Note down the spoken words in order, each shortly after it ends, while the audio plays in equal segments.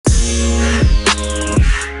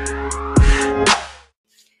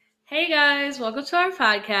Welcome to our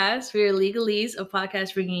podcast. We are Legalese, a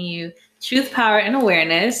podcast bringing you truth, power, and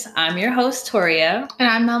awareness. I'm your host, Toria. And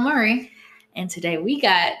I'm Mel Murray. And today we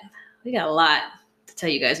got a lot to tell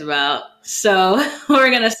you guys about. So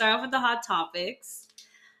we're going to start off with the hot topics.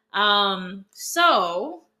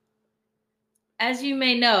 So, as you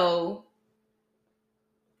may know,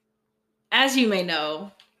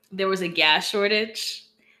 there was a gas shortage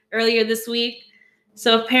earlier this week.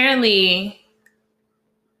 So apparently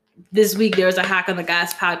this week there was a hack on the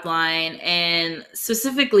gas pipeline, and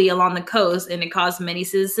specifically along the coast, and it caused many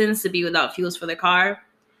citizens to be without fuels for their car.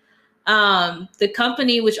 The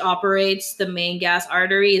company which operates the main gas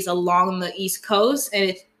artery is along the East Coast,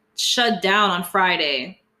 and it shut down on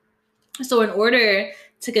Friday. So in order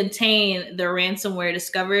to contain the ransomware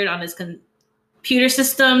discovered on its computer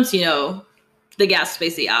systems, the gas is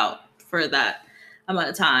basically out for that amount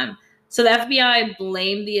of time. So the FBI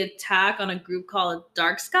blamed the attack on a group called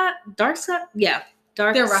Dark Side,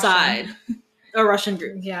 a Russian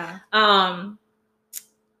group. Yeah.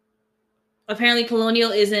 Apparently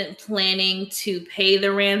Colonial isn't planning to pay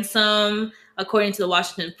the ransom, according to the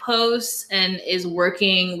Washington Post, and is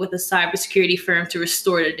working with a cybersecurity firm to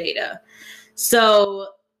restore the data.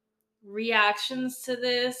 So reactions to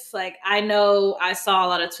this, I know I saw a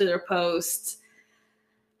lot of Twitter posts.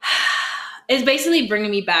 It's basically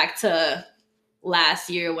bringing me back to last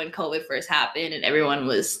year when COVID first happened and everyone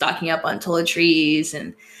was stocking up on toiletries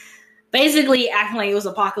and basically acting like it was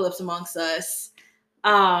apocalypse amongst us.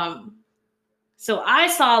 So I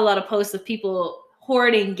saw a lot of posts of people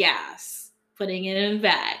hoarding gas, putting it in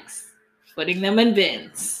bags, putting them in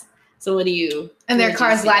bins. So what do you... And their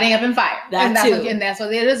cars lighting up in fire. And that's what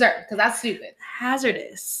they deserve, because that's stupid.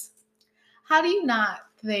 Hazardous. How do you not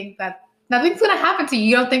think that nothing's going to happen to you?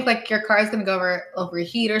 You don't think your car is going to go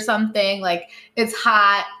overheat or something? It's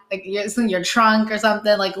hot, it's in your trunk or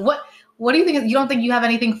something? What do you think? You don't think you have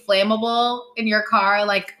anything flammable in your car,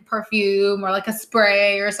 like perfume or a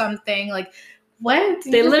spray or something? What?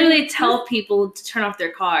 They literally tell people to turn off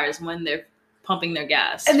their cars when they're pumping their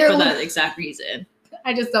gas for that exact reason.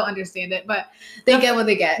 I just don't understand it, but they get what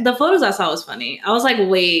they get. The photos I saw was funny. I was like,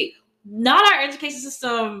 wait, not our education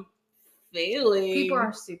system failing. People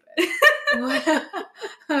are stupid.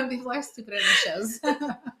 People are stupid in the shows.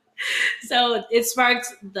 So it sparked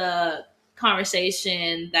the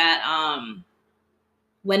conversation that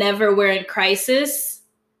whenever we're in crisis,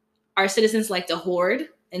 our citizens like to hoard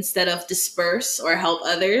instead of disperse or help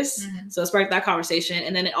others. Mm-hmm. So it sparked that conversation.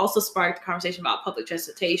 And then it also sparked a conversation about public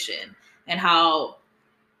transportation and how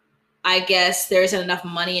I guess there isn't enough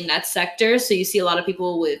money in that sector. So you see a lot of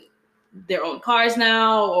people with their own cars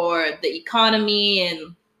now, or the economy,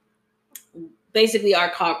 and basically our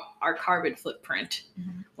carbon footprint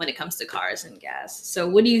when it comes to cars and gas. So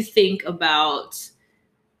what do you think about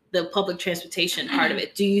the public transportation part of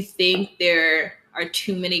it? Do you think there are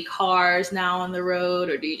too many cars now on the road,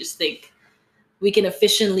 or do you just think we can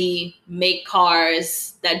efficiently make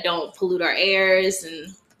cars that don't pollute our airs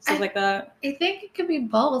and stuff like that? I think it could be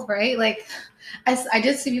both, right? I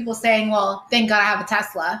did see people saying, well, thank God I have a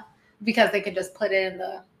Tesla, because they could just put it in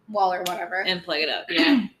the wall or whatever. And plug it up,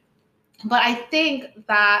 yeah. But I think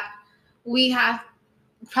that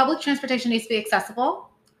public transportation needs to be accessible,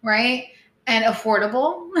 right? And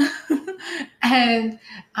affordable. And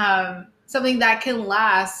something that can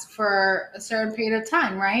last for a certain period of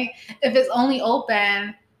time, right? If it's only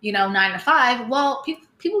open, 9 to 5, well,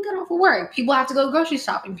 people get off of work. People have to go grocery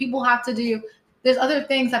shopping. There's other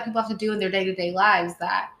things that people have to do in their day-to-day lives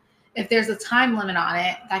that if there's a time limit on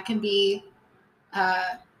it, that can be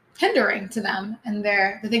hindering to them and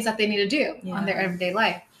the things that they need to do on their everyday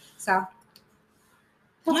life. So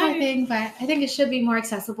that's my thing, but I think it should be more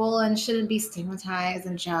accessible and shouldn't be stigmatized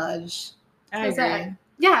and judged. I agree.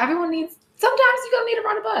 Everyone needs... Sometimes you're going to need to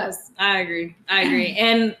run a bus. I agree.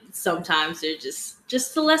 And sometimes they're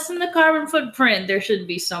just to lessen the carbon footprint, there shouldn't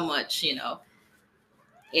be so much,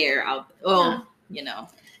 air out. Well,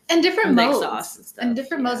 And different modes. Exhaust and stuff. And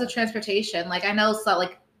different modes of transportation. I know,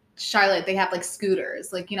 Charlotte, they have scooters.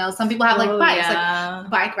 Some people have bikes,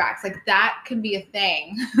 bike racks. That can be a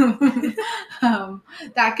thing.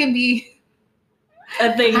 That can be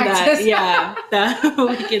a thing that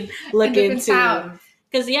we can look into.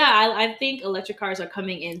 Because, I think electric cars are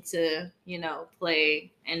coming into,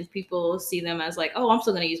 play, and people see them as I'm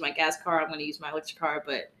still going to use my gas car. I'm going to use my electric car.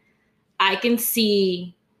 But I can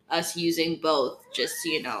see us using both just,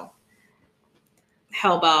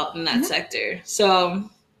 help out in that sector. So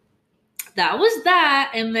that was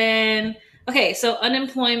that. And then, so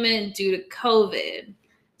unemployment due to COVID.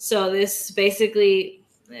 So this basically,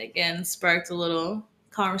 again, sparked a little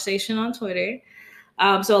conversation on Twitter.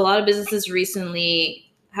 So a lot of businesses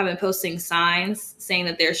recently have been posting signs saying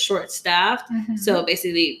that they're short-staffed. Mhm. So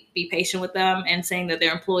basically, be patient with them, and saying that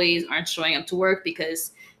their employees aren't showing up to work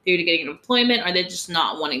because they're either getting employment or they're just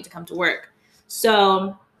not wanting to come to work.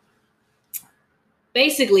 So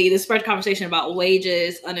basically, this spread conversation about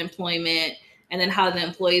wages, unemployment, and then how the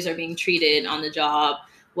employees are being treated on the job,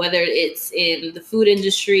 whether it's in the food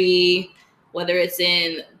industry, whether it's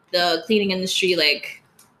in the cleaning industry, like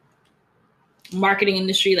marketing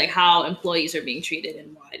industry, like how employees are being treated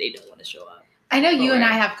and why they don't want to show up. I know you and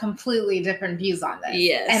I have completely different views on this.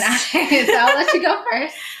 Yes. So I'll let you go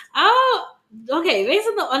first. Oh, okay. Based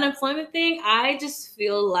on the unemployment thing, I just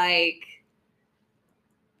feel like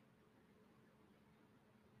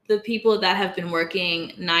the people that have been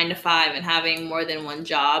working 9 to 5 and having more than one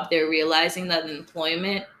job, they're realizing that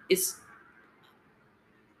employment is,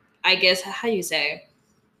 I guess, how do you say,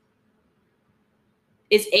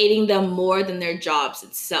 is aiding them more than their jobs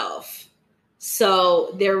itself.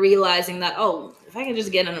 So they're realizing that, oh, if I can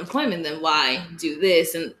just get unemployment, then why do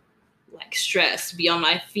this and like stress, be on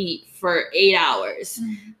my feet for 8 hours,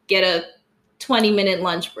 get a 20-minute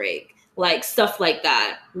lunch break, like stuff like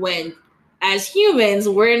that. When as humans,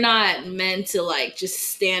 we're not meant to like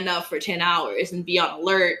just stand up for 10 hours and be on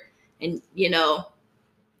alert and, you know,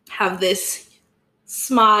 have this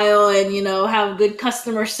smile and, you know, have good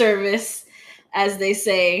customer service, as they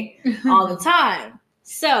say, all the time.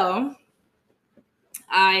 So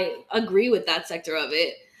I agree with that sector of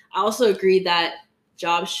it. I also agree that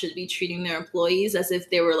jobs should be treating their employees as if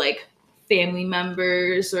they were like family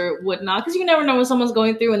members or whatnot, because you never know what someone's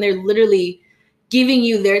going through and they're literally giving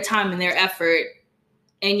you their time and their effort,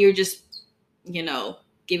 and you're just, you know,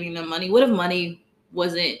 giving them money. What if monetary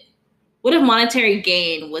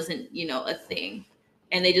gain wasn't, you know, a thing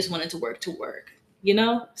and they just wanted to work, you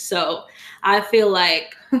know? So I feel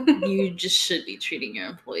like you just should be treating your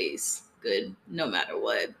employees good no matter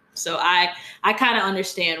what. So I kind of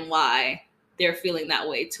understand why they're feeling that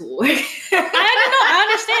way toward. I don't know.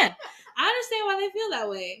 I understand why they feel that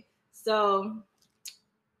way. So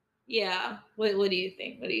yeah. What do you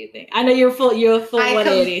think? I know you're full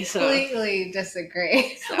 180. So I completely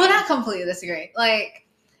disagree. So. Well, not completely disagree. Like,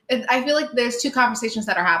 I feel like there's two conversations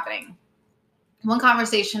that are happening. One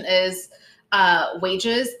conversation is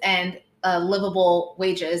wages and livable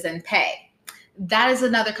wages and pay. That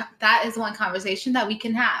is one conversation that we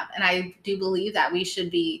can have. And I do believe that we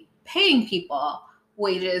should be paying people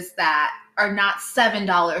wages that are not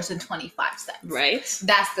 $7.25. Right.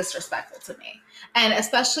 That's disrespectful to me. And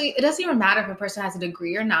especially, it doesn't even matter if a person has a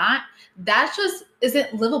degree or not. That just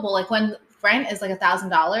isn't livable. Like when rent is like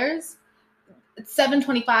 $1,000,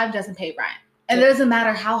 $7.25 doesn't pay rent. And it doesn't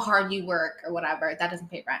matter how hard you work or whatever, that doesn't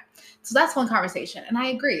pay rent. So that's one conversation. And I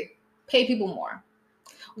agree, pay people more.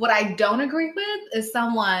 What I don't agree with is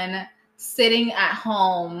someone sitting at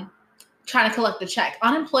home trying to collect the check.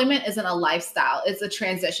 Unemployment isn't a lifestyle, it's a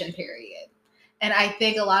transition period. And I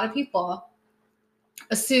think a lot of people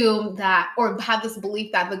assume that, or have this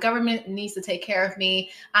belief that the government needs to take care of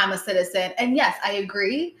me, I'm a citizen. And yes, I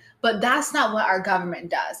agree, but that's not what our government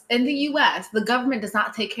does. In the US, the government does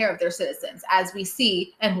not take care of their citizens, as we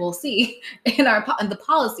see and will see in the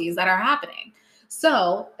policies that are happening.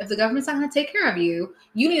 So if the government's not going to take care of you,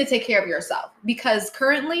 you need to take care of yourself. Because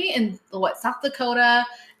currently in South Dakota,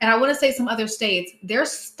 and I want to say some other states, they're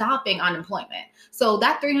stopping unemployment. So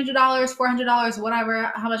that $300, $400,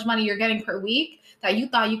 whatever, how much money you're getting per week that you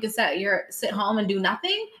thought you could sit home and do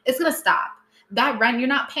nothing, it's going to stop. That rent you're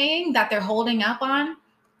not paying that they're holding up on,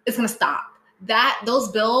 it's going to stop.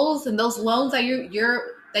 Those bills and those loans that you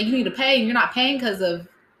need to pay and you're not paying because of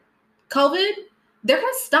COVID, they're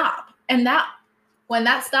going to stop. And when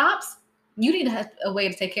that stops, you need to have a way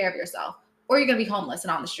to take care of yourself, or you're going to be homeless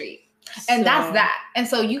and on the street. And that's that. And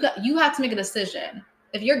so you have to make a decision.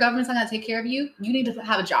 If your government's not going to take care of you, you need to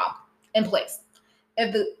have a job in place.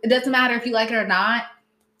 It doesn't matter if you like it or not,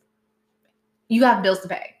 you have bills to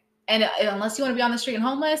pay. And unless you want to be on the street and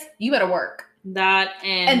homeless, you better work. That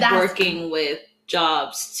and working with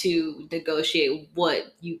jobs to negotiate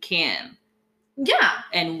what you can. Yeah.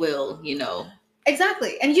 And will, you know.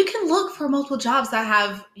 Exactly. And you can look for multiple jobs that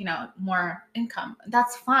have, you know, more income.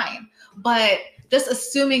 That's fine. But just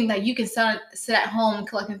assuming that you can sit at home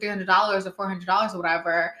collecting $300 or $400 or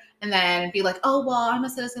whatever, and then be like, oh, well, I'm a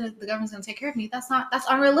citizen, the government's going to take care of me. That's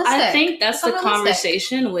unrealistic. I think that's the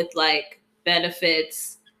conversation with like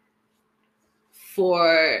benefits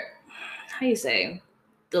for, how do you say,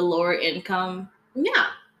 the lower income. Yeah,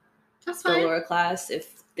 that's fine. The lower class,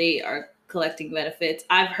 if they are collecting benefits.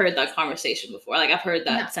 I've heard that conversation before. Like I've heard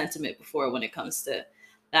that sentiment before when it comes to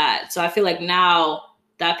that. So I feel like now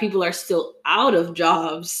that people are still out of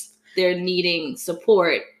jobs, they're needing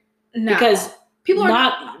support. No. Because people are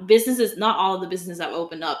not businesses, not all of the businesses have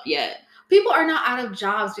opened up yet. People are not out of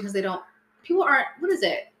jobs because they don't. People aren't. What is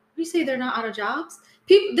it? You say they're not out of jobs?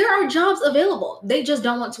 There are jobs available. They just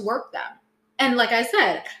don't want to work them. And like I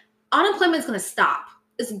said, unemployment is going to stop.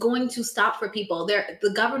 It's going to stop for people.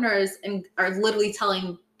 The governors are literally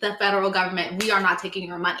telling the federal government, we are not taking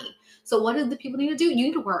your money. So what do the people need to do? You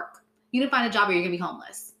need to work. You need to find a job or you're going to be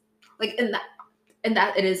homeless. Like, and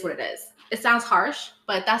that it is what it is. It sounds harsh,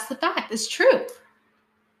 but that's the fact. It's true.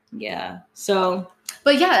 Yeah. So.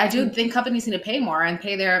 But yeah, I do think companies need to pay more and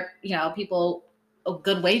pay their, people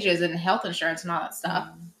good wages and health insurance and all that stuff.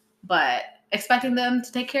 But expecting them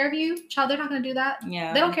to take care of you, child, they're not going to do that.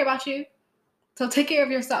 Yeah. They don't care about you. So take care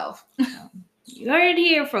of yourself. You heard it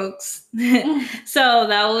here, folks. So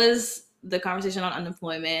that was the conversation on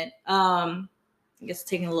unemployment. I guess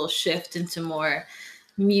taking a little shift into more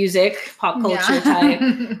music, pop culture type.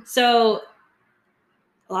 So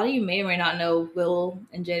a lot of you may or may not know Will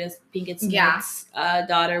and Jada Pinkett Smith's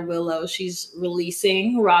daughter, Willow. She's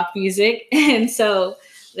releasing rock music. And so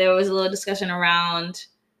there was a little discussion around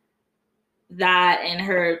that and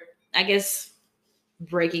her, I guess,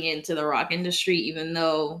 breaking into the rock industry, even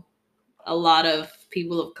though a lot of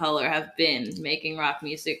people of color have been making rock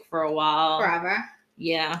music for a while. Forever.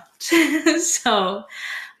 Yeah. So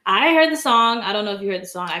I heard the song. I don't know if you heard the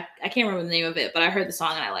song. I can't remember the name of it, but I heard the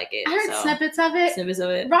song and I like it. I heard snippets of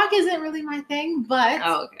it. Rock isn't really my thing, but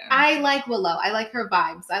I like Willow. I like her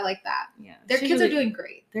vibes. I like that. Yeah. Their kids are doing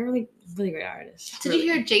great. They're really, really great artists. Did you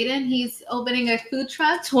hear Jaden? He's opening a food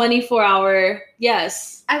truck. 24-hour.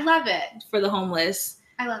 Yes. I love it. For the homeless.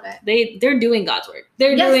 I love it. They're doing God's work.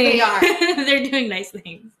 They are. They're doing nice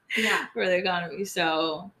things. Yeah. For the economy.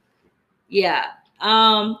 So, yeah.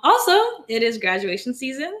 Also, it is graduation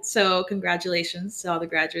season, so congratulations to all the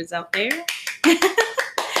graduates out there.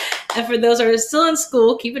 And for those who are still in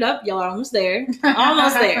school, keep it up. Y'all are almost there.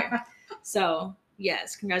 Almost there. So,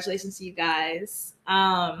 yes, congratulations to you guys.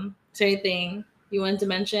 Is there anything you wanted to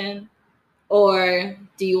mention? Or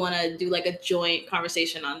do you want to do like a joint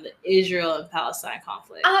conversation on the Israel and Palestine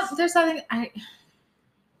conflict? There's something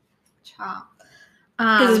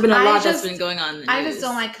because there's been a lot that's been going on in the news. I just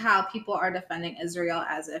don't like how people are defending Israel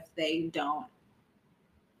as if they don't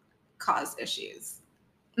cause issues.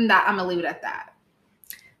 And that I'm gonna leave it at that.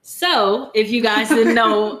 So, if you guys didn't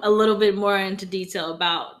know a little bit more into detail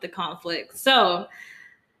about the conflict, so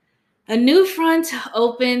a new front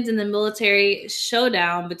opened in the military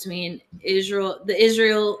showdown between the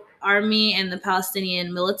Israel army and the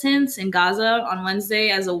Palestinian militants in Gaza on Wednesday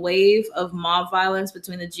as a wave of mob violence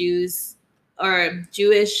between the Jewish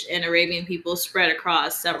and Arabian people spread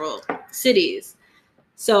across several cities.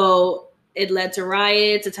 So it led to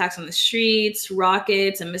riots, attacks on the streets,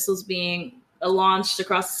 rockets and missiles being launched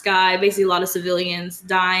across the sky, basically a lot of civilians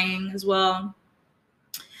dying as well.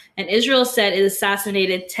 And Israel said it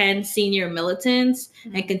assassinated 10 senior militants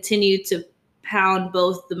and continued to pound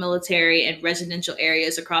both the military and residential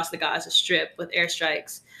areas across the Gaza Strip with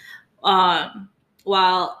airstrikes.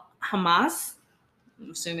 While Hamas,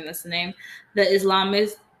 I'm assuming that's the name, the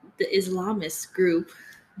Islamist group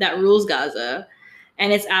that rules Gaza,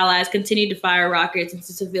 and its allies continued to fire rockets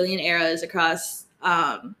into civilian areas across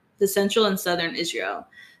the central and southern Israel.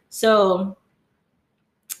 So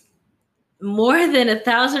more than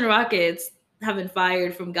 1,000 rockets have been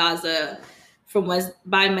fired from Gaza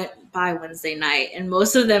by Wednesday night, and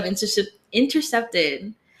most of them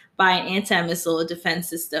intercepted by an anti-missile defense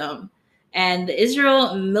system. And the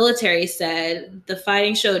Israel military said the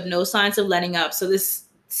fighting showed no signs of letting up. So this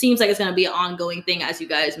seems like it's going to be an ongoing thing, as you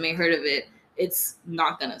guys may have heard of it. It's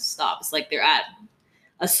not going to stop. It's like they're at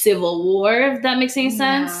a civil war, if that makes any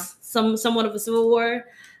sense. Somewhat of a civil war.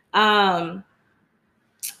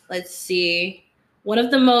 Let's see. One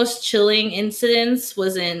of the most chilling incidents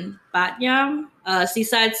was in Bat Yam, a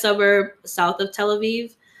seaside suburb south of Tel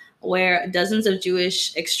Aviv, where dozens of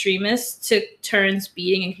Jewish extremists took turns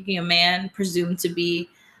beating and kicking a man presumed to be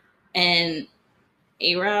an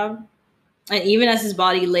Arab. And even as his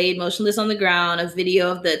body laid motionless on the ground, a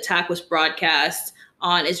video of the attack was broadcast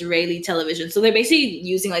on Israeli television. So they're basically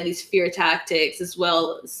using like these fear tactics as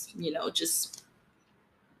well as, just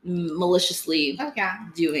maliciously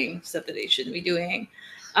doing stuff that they shouldn't be doing.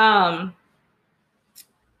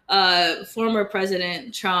 Former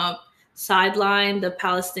President Trump sidelined the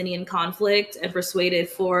Palestinian conflict and persuaded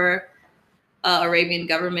four Arabian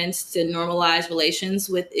governments to normalize relations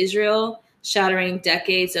with Israel, shattering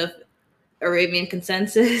decades of Arabian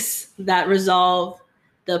consensus that resolve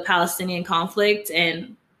the Palestinian conflict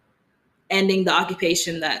and ending the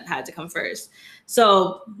occupation that had to come first.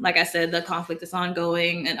 So, like I said, the conflict is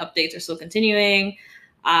ongoing and updates are still continuing.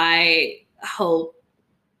 I hope,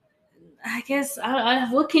 I guess,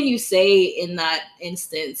 what can you say in that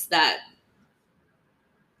instance that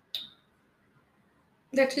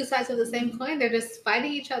they're two sides of the same coin? They're just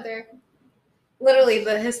fighting each other. Literally,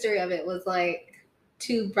 the history of it was like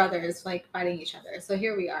two brothers like fighting each other. So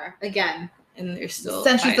here we are again, and they're still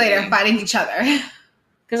centuries later fighting each other.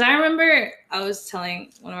 Because I remember I was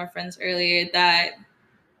telling one of our friends earlier that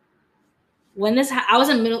when this I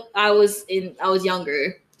was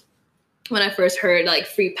younger when I first heard like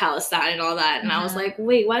Free Palestine and all that, and I was like,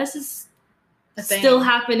 wait, why is this still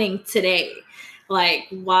happening today? Like,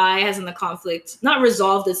 why hasn't the conflict not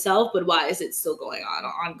resolved itself, but why is it still going on,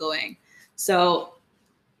 ongoing? So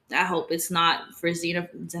I hope it's not for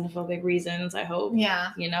xenophobic reasons. I hope,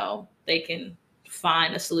 they can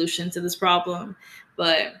find a solution to this problem.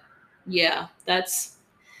 But yeah, that's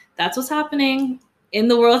what's happening in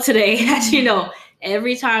the world today. As you know,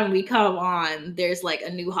 every time we come on, there's like a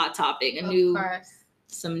new hot topic,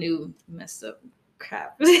 some new messed up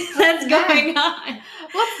crap that's going on.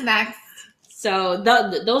 What's next? So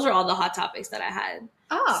those are all the hot topics that I had.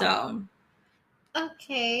 Oh. So.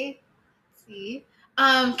 Okay. Let's see.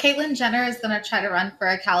 Caitlyn Jenner is going to try to run for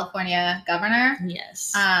a California governor.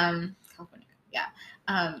 Yes. California. Yeah.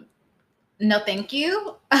 No, thank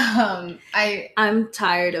you. I'm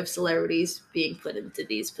tired of celebrities being put into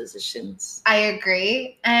these positions. I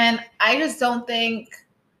agree. And I just don't think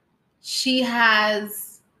she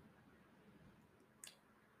has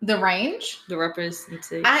the range. The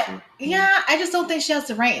representation. I just don't think she has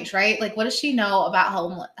the range, right? Like, what does she know about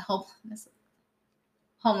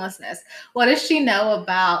homelessness? What does she know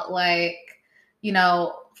about, like,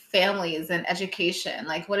 families and education?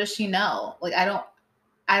 Like, what does she know? Like, I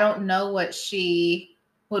don't know what she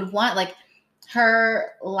would want. Like,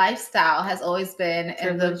 her lifestyle has always been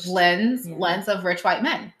privileged. In the lens of rich white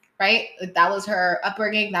men, right? Like, that was her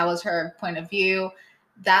upbringing. That was her point of view.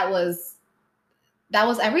 That was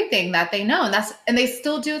everything that they know. And they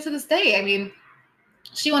still do it to this day. I mean,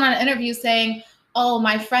 she went on an interview saying, oh,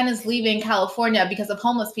 my friend is leaving California because of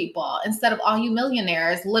homeless people, instead of all you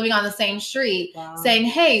millionaires living on the same street. Wow. Saying,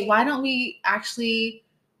 hey, why don't we actually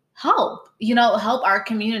help our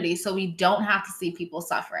community so we don't have to see people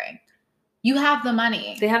suffering? You have the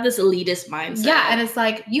money. They have this elitist mindset. Yeah, and it's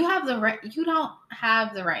like, you don't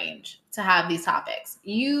have the range to have these topics.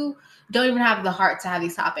 You don't even have the heart to have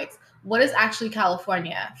these topics. What is actually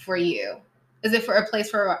California for you? Is it for a place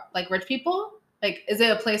for like rich people? Like, is it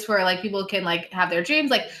a place where like people can like have their dreams?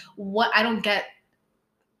 Like, what? I don't get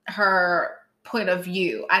her point of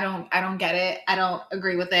view. I don't get it. I don't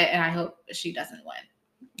agree with it, and I hope she doesn't win.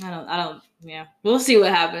 I don't. Yeah, we'll see what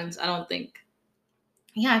happens. I don't think.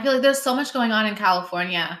 Yeah, I feel like there's so much going on in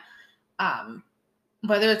California,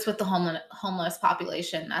 whether it's with the homeless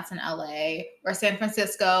population that's in LA or San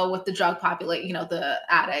Francisco with the drug population, the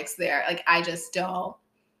addicts there. Like, I just don't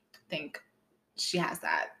think she has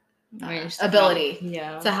that ability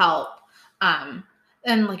to help. And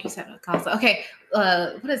like you said, okay,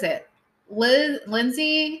 what is it?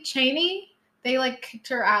 Lindsay Cheney? They like kicked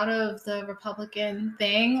her out of the Republican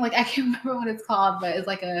thing. Like, I can't remember what it's called, but it's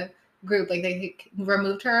like a group. Like, they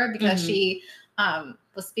removed her because she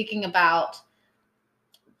was speaking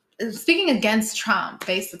against Trump,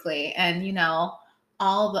 basically. And,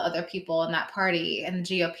 all the other people in that party and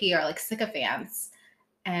the GOP are like sycophants.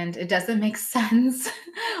 And it doesn't make sense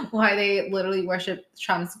why they literally worship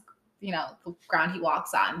Trump's, the ground he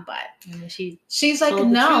walks on. But she's like,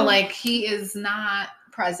 no, like, he is not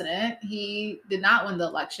president. He did not win the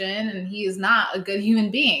election, and he is not a good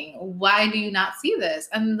human being. Why do you not see this?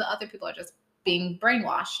 And the other people are just being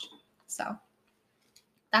brainwashed. So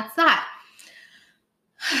that's that.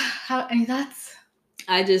 Any thoughts?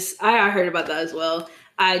 I heard about that as well.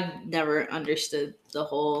 I never understood the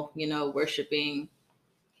whole, worshiping.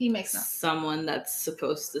 He makes sense. Someone that's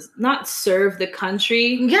supposed to not serve the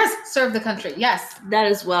country. Yes, serve the country. Yes. That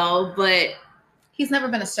as well, but he's never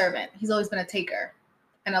been a servant. He's always been a taker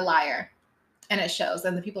and a liar. And it shows.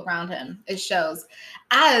 And the people around him, it shows.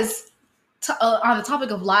 On the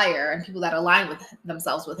topic of liar and people that align with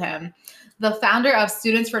themselves with him, the founder of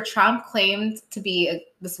Students for Trump claimed to be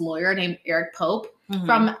this lawyer named Eric Pope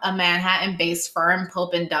from a Manhattan-based firm,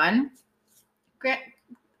 Pope and Dunn.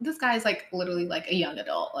 This guy is like literally like a young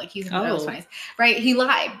adult. Like, he's in his 20s, right? He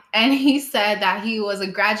lied. And he said that he was a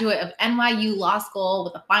graduate of NYU Law School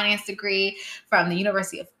with a finance degree from the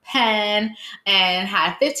University of Penn and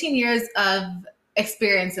had 15 years of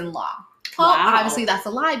experience in law. Well, Wow. obviously that's a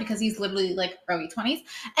lie because he's literally like early 20s.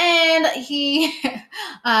 And he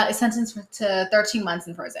is sentenced to 13 months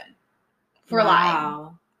in prison for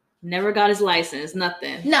lying. Never got his license,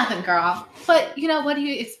 nothing. Nothing, girl. But you know, what do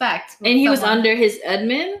you expect? And he was under his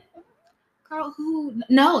admin? Girl, who?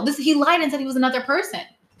 No, he lied and said he was another person.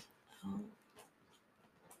 Oh.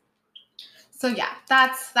 So yeah,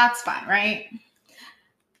 that's fine, right?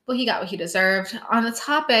 Well, he got what he deserved. On the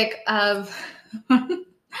topic of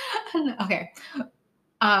okay.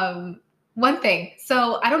 One thing.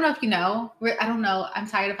 So I don't know if you know, I don't know. I'm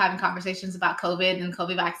tired of having conversations about COVID and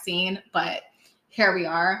COVID vaccine, but here we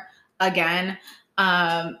are again.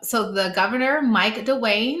 So the governor, Mike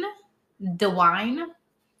DeWine,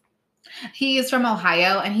 he is from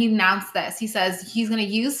Ohio, and he announced this. He says he's going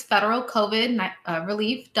to use federal COVID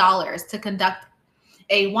relief dollars to conduct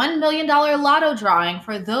a $1 million lotto drawing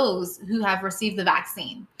for those who have received the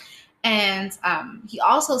vaccine. And he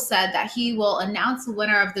also said that he will announce the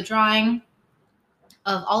winner of the drawing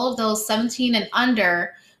of all of those 17 and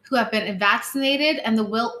under who have been vaccinated, and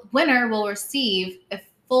the winner will receive a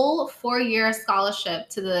full 4-year scholarship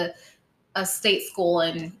to a state school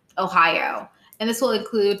in Ohio. And this will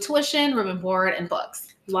include tuition, room and board, and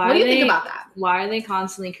books. What do you think about that? Why are they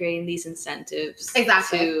constantly creating these incentives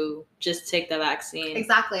to just take the vaccine?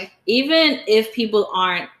 Exactly. Even if people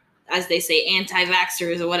aren't, as they say,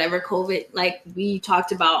 anti-vaxxers or whatever, COVID, like we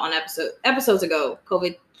talked about on episodes ago,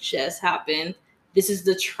 COVID just happened. This is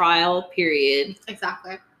the trial period.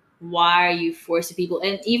 Exactly. Why are you forcing people?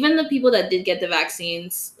 And even the people that did get the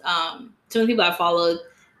vaccines, some of the people I followed,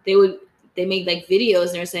 they made like videos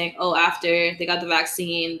and they're saying, oh, after they got the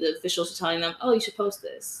vaccine, the officials are telling them, oh, you should post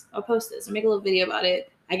this. I'll post this or make a little video about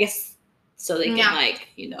it. I guess so they can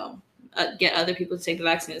get other people to take the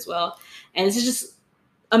vaccine as well. And it's just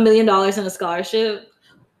 $1 million in a scholarship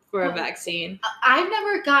for a vaccine. I've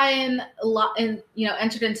never gotten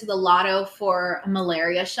entered into the lotto for a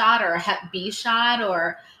malaria shot or a Hep B shot,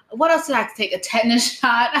 or what else did I have to take? A tetanus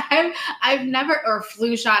shot. I've never, or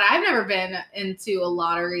flu shot. I've never been into a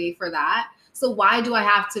lottery for that. So why do I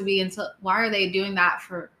have to be why are they doing that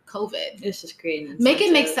for COVID? It's just creating incentives. Make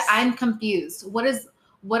it make sense. I'm confused. What is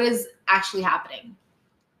actually happening?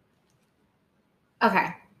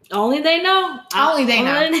 Okay. Only they know. Only they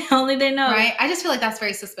know. Only they know. Right? I just feel like that's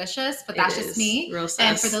very suspicious, but that's just me. Real sus.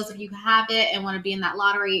 And for those of you who have it and want to be in that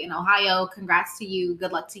lottery in Ohio, congrats to you.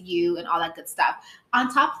 Good luck to you and all that good stuff.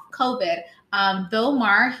 On top of COVID, Bill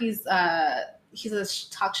Maher, he's a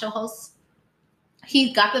talk show host.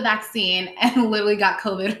 He got the vaccine and literally got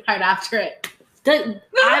COVID right after it.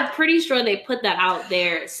 I'm pretty sure they put that out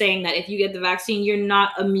there saying that if you get the vaccine, you're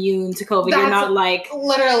not immune to COVID. You're not like,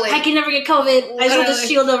 literally, I can never get COVID. Literally. I just have this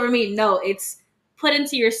shield over me. No, it's put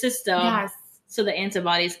into your system so the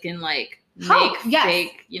antibodies can make fake,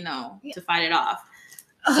 to fight it off.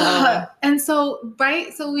 So.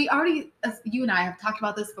 So we already, you and I have talked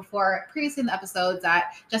about this before previously in the episodes,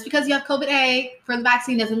 that just because you have COVID A for the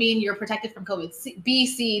vaccine doesn't mean you're protected from COVID B,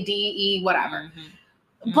 C, D, E, whatever. Mm-hmm.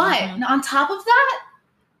 But on top of that,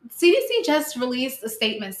 CDC just released a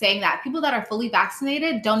statement saying that people that are fully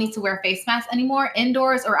vaccinated don't need to wear face masks anymore,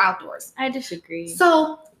 indoors or outdoors. I disagree.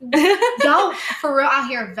 So y'all for real out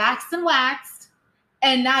here vaxxed and waxed,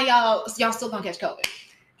 and now y'all still gonna catch COVID.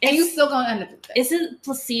 And you still gonna end up with it. Is it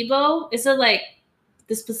placebo? Is it like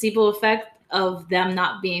this placebo effect of them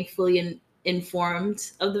not being fully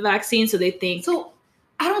informed of the vaccine? So they think... So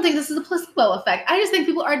I don't think this is a placebo effect. I just think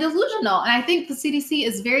people are delusional. And I think the CDC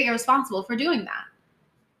is very irresponsible for doing that.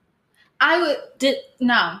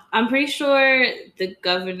 No. I'm pretty sure the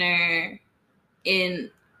governor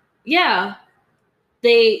they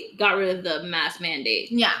got rid of the mask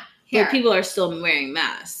mandate. Yeah. But people are still wearing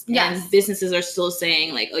masks. Yes. And businesses are still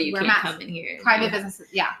saying like, oh, you can't come in here. Private businesses.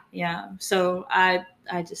 Yeah. Yeah. So I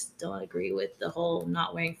just don't agree with the whole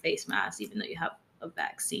not wearing face masks, even though you have a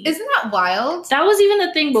vaccine. Isn't that wild? That was even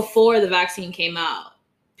the thing before the vaccine came out.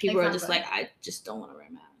 People are just like, I just don't want to wear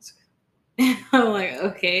a mask. I'm like,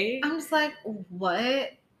 okay. I'm just like,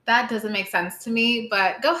 what? That doesn't make sense to me,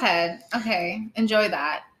 but go ahead. Okay. Enjoy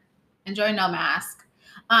that. Enjoy no mask.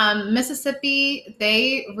 Mississippi,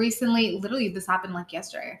 they recently, literally this happened like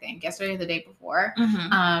yesterday, I think. Yesterday or the day before.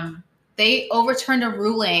 Mm-hmm. They overturned a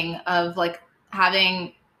ruling of like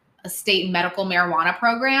having a state medical marijuana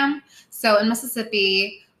program. So in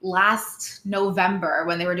Mississippi, last November,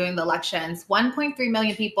 when they were doing the elections, 1.3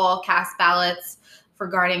 million people cast ballots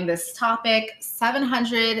regarding this topic.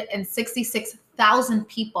 766,000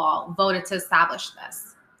 people voted to establish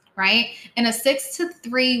this, right? In a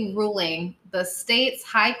 6-3 ruling, the state's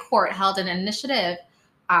high court held an initiative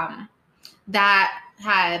that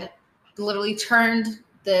had literally turned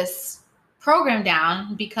this program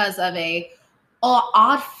down because of a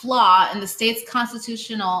odd flaw in the state's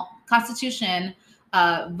constitution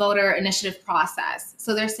voter initiative process.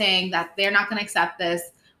 So they're saying that they're not going to accept this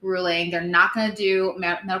ruling. They're not going to do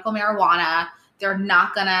medical marijuana. They're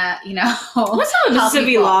not going to, What's up with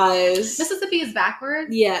Mississippi laws? Mississippi is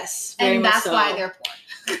backwards. Yes, very and much that's so. why they're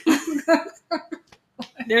poor.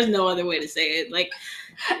 There's no other way to say it. Like,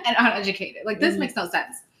 and uneducated. Like, this makes no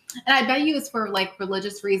sense. And I bet you it's for like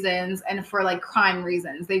religious reasons and for like crime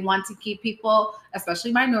reasons. They want to keep people,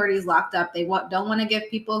 especially minorities, locked up. They don't want to give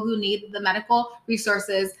people who need the medical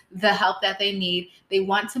resources the help that they need. They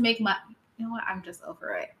want to make money. You know what? I'm just over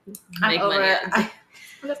it. I'm over it. I'm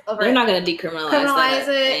just over it. They're not going to decriminalize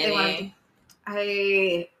it.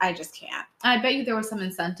 I just can't. And I bet you there were some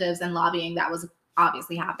incentives and lobbying that was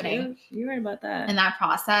obviously happening. Yeah, you're right about that. In that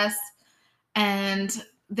process. And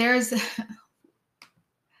there's...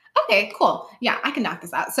 Okay, cool. Yeah, I can knock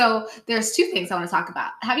this out. So there's two things I want to talk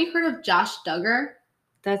about. Have you heard of Josh Duggar?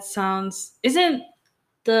 That sounds... Isn't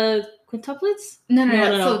the quintuplets? No.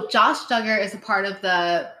 So Josh Duggar is a part of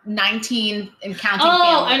the 19 and counting family.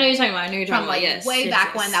 I know you're talking about. Yes. Way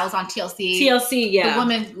back when that was on TLC. TLC, yeah. The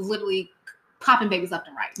woman literally popping babies left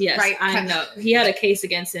and right. Yes, right? I know. He had a case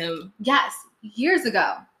against him. Yes, years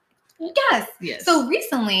ago. Yes. So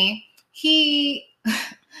recently,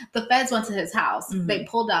 the feds went to his house. Mm-hmm. They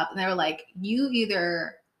pulled up and they were like, you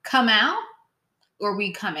either come out or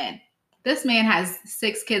we come in. This man has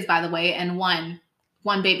 6 kids, by the way, and one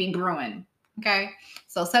baby brewing. Okay.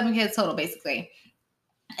 So 7 kids total, basically.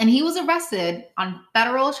 And he was arrested on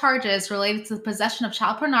federal charges related to the possession of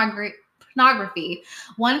child pornography,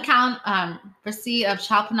 1 count receipt of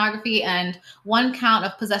child pornography, and 1 count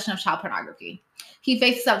of possession of child pornography. He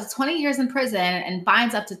faces up to 20 years in prison and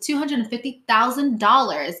fines up to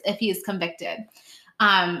 $250,000 if he is convicted.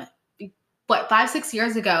 5-6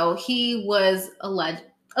 years ago, he was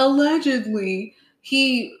allegedly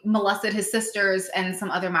he molested his sisters and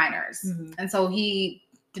some other minors, and so he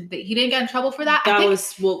didn't get in trouble for that.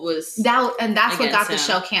 That's what got the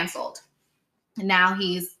show canceled. And now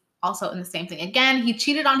he's also in the same thing again. He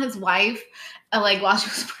cheated on his wife, while she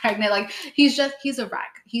was pregnant. Like, he's a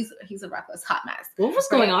wreck. He's a reckless hot mess. What was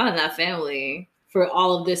going on in that family for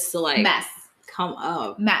all of this to mess come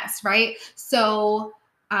up? Mess, right? So,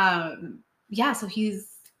 so he's,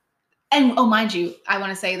 and mind you, I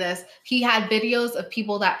want to say this. He had videos of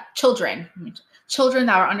children that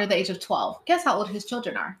are under the age of 12. Guess how old his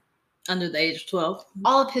children are? Under the age of 12.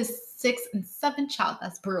 All of his 6 and 7 child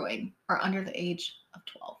that's brewing are under the age of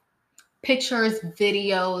 12. Pictures,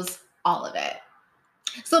 videos, all of it.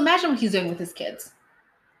 So imagine what he's doing with his kids.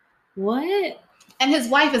 What? And his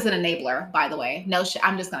wife is an enabler, by the way. No shit.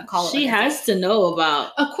 I'm just going to call it. She has to know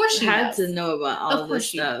about. Of course she had to know about all of this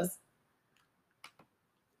stuff.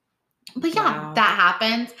 But yeah, wow. That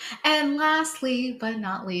happened. And lastly, but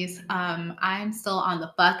not least, I'm still on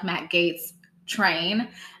the fuck Matt Gaetz train.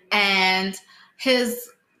 And his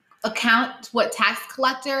tax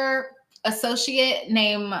collector associate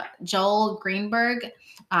named Joel Greenberg.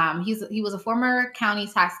 He was a former county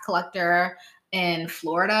tax collector in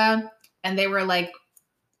Florida, and they were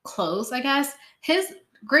close, I guess. His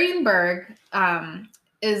Greenberg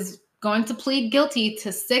is going to plead guilty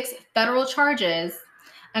to 6 federal charges,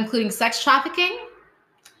 including sex trafficking,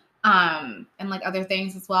 and other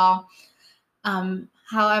things as well.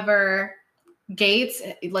 However, Gaetz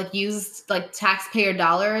used taxpayer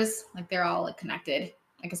dollars, they're all connected.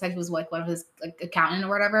 Like I said, he was one of his accountant or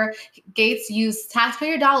whatever. Gaetz used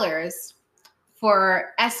taxpayer dollars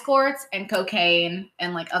for escorts and cocaine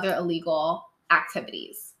and other illegal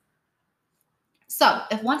activities. So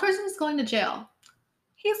if one person is going to jail,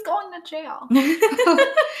 he's going to jail.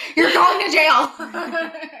 You're going to jail.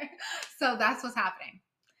 So that's what's happening.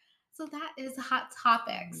 So that is Hot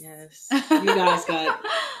Topics. Yes. You guys got,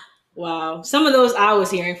 wow. Some of those I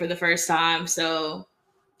was hearing for the first time. So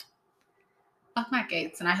fuck Matt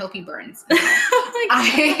Gaetz, and I hope he burns.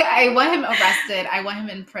 I want him arrested. I want him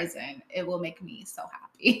in prison. It will make me so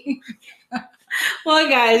happy. Well,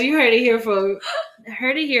 guys, you heard it here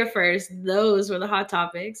first. Those were the hot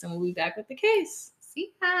topics, and we'll be back with the case.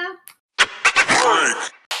 See ya.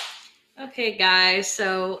 Okay, guys,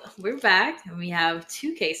 so we're back, and we have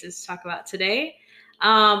 2 cases to talk about today,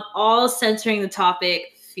 all centering the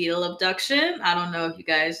topic fetal abduction. I don't know if you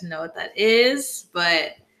guys know what that is,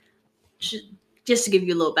 but just to give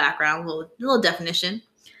you a little background, a little definition.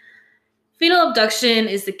 Fetal abduction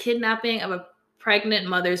is the kidnapping of a pregnant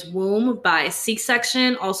mother's womb by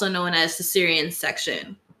C-section, also known as cesarean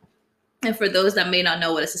section. And for those that may not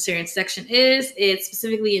know what a cesarean section is, it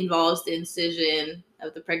specifically involves the incision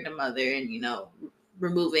of the pregnant mother and,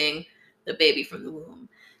 removing the baby from the womb.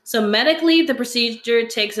 So medically, the procedure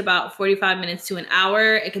takes about 45 minutes to an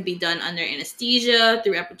hour. It can be done under anesthesia,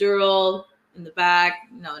 through epidural, in the back,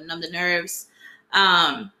 numb the nerves.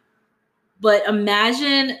 But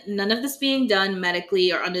imagine none of this being done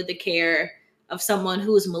medically or under the care of someone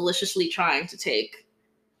who is maliciously trying to take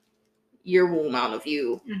your womb out of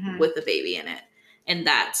you with the baby in it. And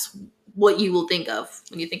that's what you will think of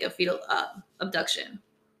when you think of fetal abduction.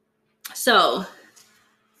 So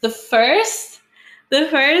the first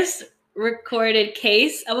recorded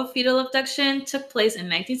case of a fetal abduction took place in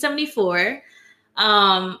 1974.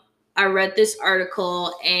 I read this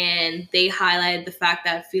article and they highlighted the fact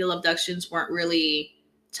that fetal abductions weren't really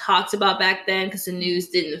talked about back then because the news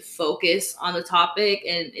didn't focus on the topic,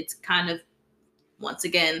 and it's kind of, once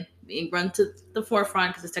again, being run to the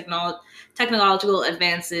forefront because of technological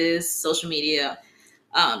advances, social media,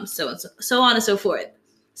 so on and so forth.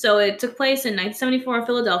 So it took place in 1974 in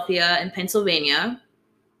Philadelphia and Pennsylvania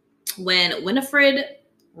when Winifred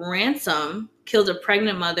Ransom killed a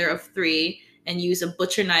pregnant mother of 3 and used a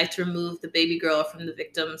butcher knife to remove the baby girl from the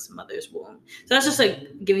victim's mother's womb. So that's just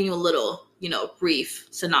like giving you a little, brief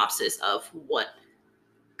synopsis of what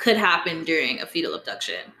could happen during a fetal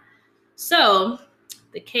abduction. So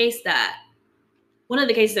one of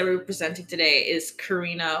the cases that we're presenting today is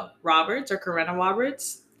Corinna Roberts.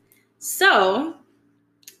 So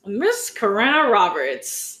Miss Corinna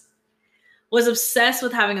Roberts was obsessed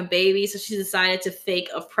with having a baby, so she decided to fake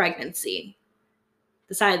a pregnancy.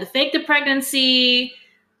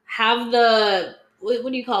 Have the, what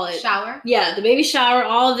do you call it? Shower? Yeah, the baby shower,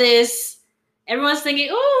 all this. Everyone's thinking,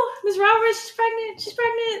 oh, Miss Roberts, she's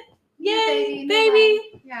pregnant. Yay,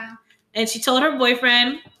 baby. Yeah. And she told her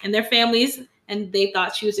boyfriend and their families, and they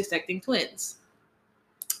thought she was expecting twins.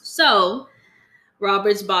 So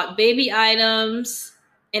Roberts bought baby items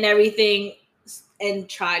and everything and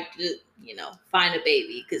tried to, find a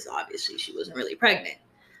baby because obviously she wasn't really pregnant.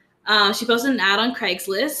 She posted an ad on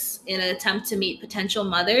Craigslist in an attempt to meet potential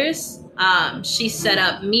mothers. She set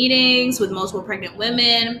up meetings with multiple pregnant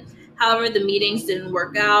women. However, the meetings didn't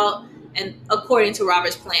work out, and according to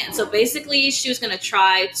Robert's plan. So basically, she was going to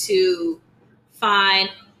try to find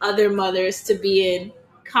other mothers to be in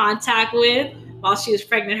contact with while she was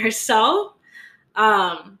pregnant herself.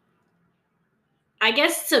 I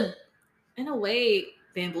guess to, in a way,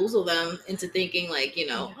 bamboozle them into thinking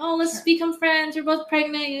let's become friends. We're both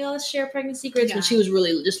pregnant. Let's share pregnant secrets. When she was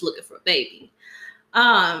really just looking for a baby.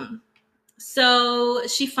 So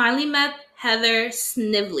she finally met Heather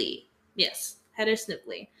Snively. Yes, Heather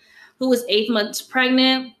Snively, who was 8 months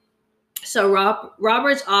pregnant. So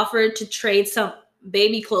Roberts offered to trade some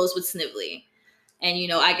baby clothes with Snively. And,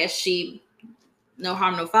 I guess she, no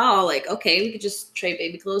harm, no foul. Like, okay, we could just trade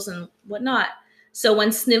baby clothes and whatnot. So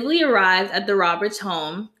when Snively arrived at the Roberts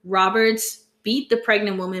home, Roberts beat the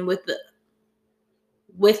pregnant woman with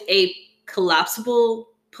a collapsible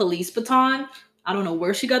police baton. I don't know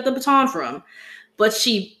where she got the baton from, but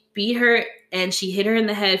she beat her and she hit her in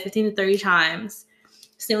the head 15 to 30 times.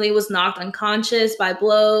 Snively was knocked unconscious by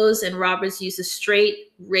blows, and Roberts used a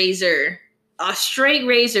straight razor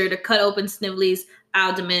to cut open Snively's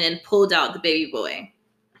abdomen and pulled out the baby boy.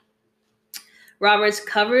 Roberts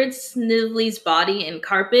covered Snively's body in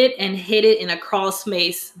carpet and hid it in a crawl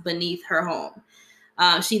space beneath her home.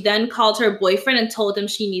 She then called her boyfriend and told him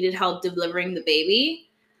she needed help delivering the baby.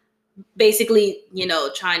 Basically,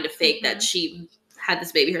 trying to fake that she had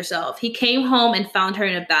this baby herself. He came home and found her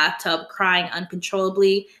in a bathtub crying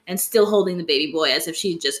uncontrollably and still holding the baby boy as if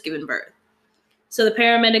she had just given birth. So the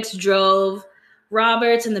paramedics drove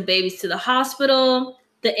Roberts and the babies to the hospital.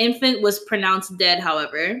 The infant was pronounced dead,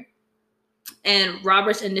 however. And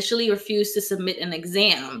Roberts initially refused to submit an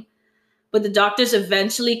exam, but the doctors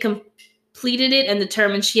eventually completed it and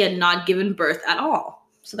determined she had not given birth at all.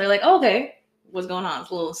 So they're like, okay, what's going on?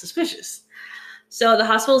 It's a little suspicious. So the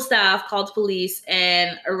hospital staff called police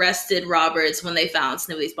and arrested Roberts when they found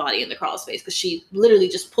Snively's body in the crawl space, because she literally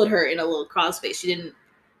just put her in a little crawl space. She didn't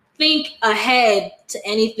think ahead to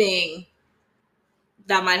anything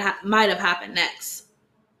that might have happened next.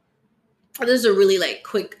 This is a really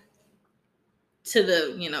quick to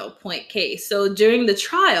the point case. So during the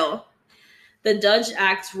trial, the judge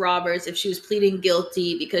asked Roberts if she was pleading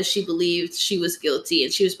guilty because she believed she was guilty,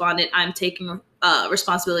 and she responded, "I'm taking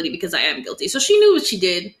responsibility because I am guilty." So she knew what she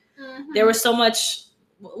did. There was so much,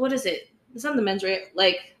 what is it? It's not the mens rea,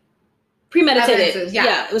 premeditated.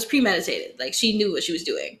 Yeah, it was premeditated. She knew what she was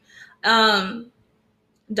doing.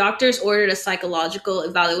 Doctors ordered a psychological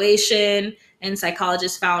evaluation, and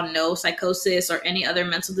psychologists found no psychosis or any other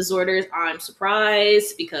mental disorders. I'm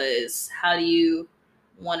surprised, because how do you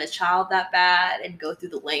want a child that bad and go through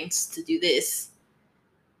the lengths to do this,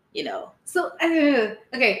 you know. So,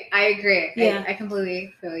 okay, I agree. Yeah. I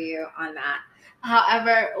completely feel you on that.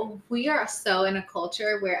 However, we are so in a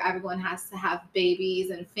culture where everyone has to have babies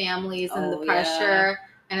and families and the pressure.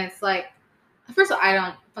 And it's like, first of all, I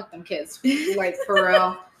don't fuck them kids, like for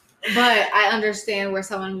real. But I understand where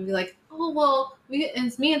someone would be like, oh, well, me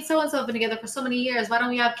and so have been together for so many years. Why don't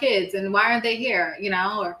we have kids? And why aren't they here? You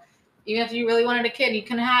know, or even if you really wanted a kid, you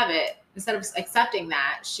couldn't have it. Instead of accepting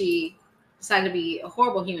that, she decided to be a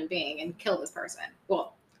horrible human being and kill this person.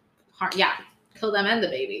 Well, kill them and the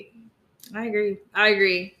baby. I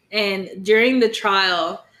agree. And during the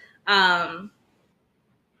trial, an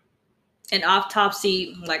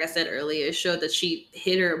autopsy, like I said earlier, showed that she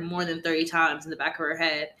hit her more than 30 times in the back of her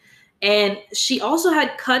head. And she also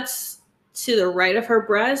had cuts to the right of her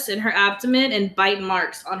breast and her abdomen and bite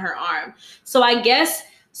marks on her arm. So I guess,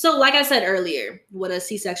 like I said earlier, what a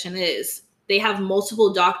C-section is, they have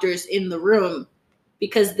multiple doctors in the room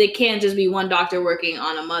because they can't just be one doctor working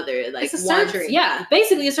on a mother. Like, it's a surgery. Yeah,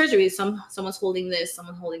 basically a surgery. Someone's holding this,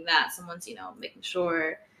 someone's holding that, someone's, making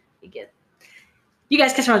sure you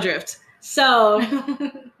guys catch my drift. So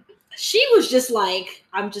she was just like,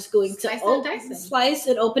 I'm just going to slice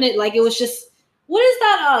and open it. Like, it was just, what is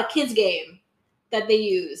that kids game that they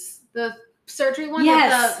use? The surgery one?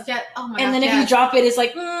 Yes. Oh my god. And then if you drop it, it's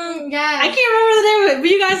like, I can't remember the name of it, but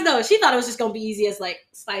you guys know. She thought it was just going to be easy as like,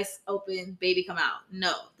 slice open, baby come out.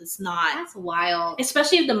 No, it's not. That's wild.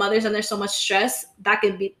 Especially if the mother's under so much stress, that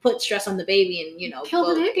could put stress on the baby and,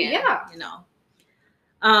 kill the baby, yeah.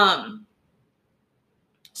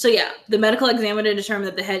 So yeah, the medical examiner determined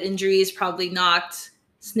that the head injuries probably knocked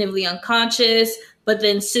Snively unconscious, but the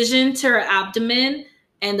incision to her abdomen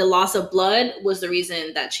and the loss of blood was the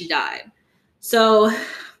reason that she died. So,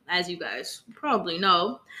 as you guys probably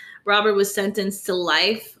know, Robert was sentenced to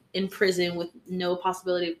life in prison with no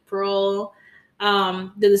possibility of parole.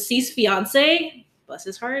 The deceased fiance, bless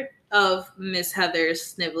his heart, of Miss Heather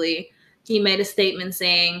Snively, he made a statement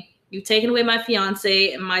saying, "You've taken away my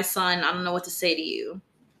fiance and my son. I don't know what to say to you."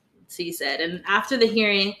 So he said. And after the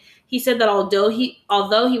hearing, he said that although he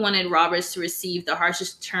wanted Roberts to receive the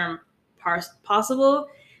harshest term possible,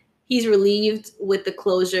 he's relieved with the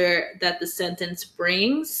closure that the sentence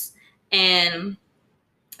brings. And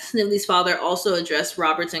Snively's father also addressed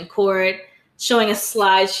Roberts in court, showing a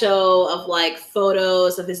slideshow of like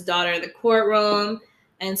photos of his daughter in the courtroom.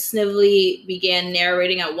 And Snively began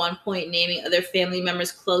narrating at one point, naming other family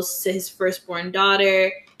members close to his firstborn daughter,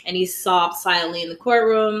 and he sobbed silently in the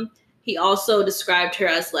courtroom. He also described her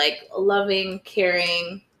as like a loving,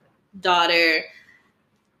 caring daughter,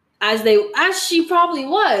 as she probably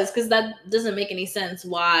was, because that doesn't make any sense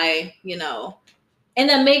why,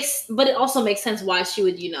 but it also makes sense why she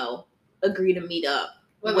would, agree to meet up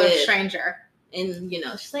with a stranger. And,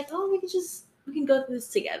 she's like, oh, we can go through this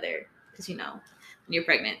together. Because, when you're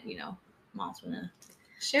pregnant, mom's gonna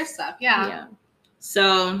share stuff. Yeah. Yeah.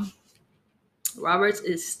 So Roberts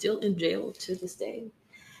is still in jail to this day.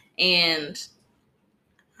 And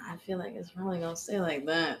I feel like it's probably going to stay like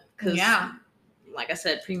that. Because, like I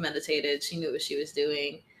said, premeditated. She knew what she was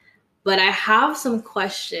doing. But I have some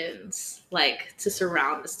questions, like, to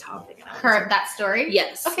surround this topic. That story?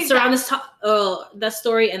 Yes. Okay. Surround that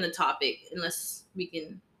story and the topic, unless we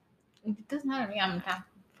can. It doesn't matter to me. I'm down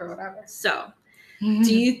for whatever. So,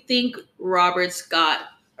 do you think Roberts got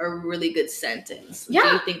a really good sentence? Yeah. Do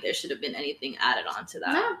you think there should have been anything added on to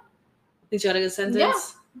that? No. Think she got a good sentence? Yeah.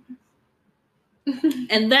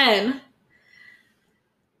 And then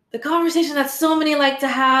the conversation that so many like to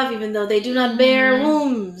have, even though they do not bear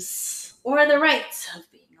wombs or the rights of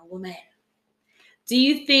being a woman. Do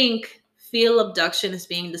you think fetal abduction is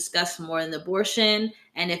being discussed more than abortion?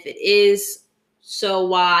 And if it is, so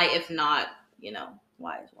why? If not,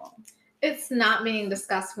 why as well? It's not being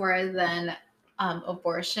discussed more than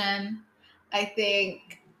abortion. I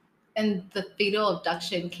think in the fetal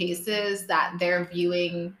abduction cases that they're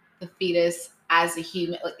viewing the fetus as a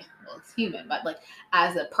human, it's human, but like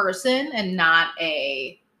as a person and not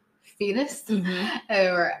a fetus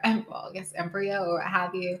or, well, I guess embryo or what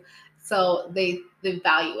have you. So they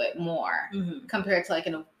value it more compared to like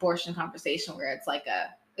an abortion conversation where it's like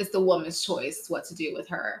it's the woman's choice what to do with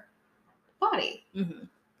her body.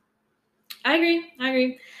 I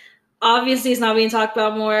agree. Obviously, it's not being talked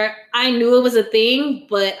about more. I knew it was a thing,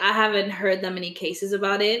 but I haven't heard that many cases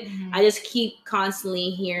about it. I just keep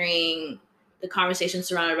constantly hearing the conversation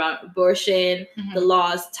surrounded around abortion, the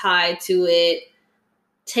laws tied to it,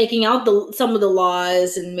 taking out some of the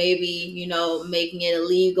laws and maybe, making it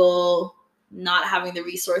illegal, not having the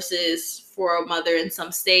resources for a mother in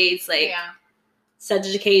some states. sex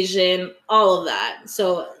education, all of that.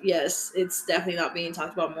 So yes, it's definitely not being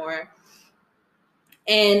talked about more.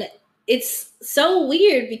 And it's so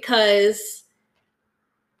weird because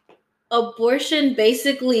abortion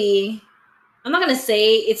basically, I'm not going to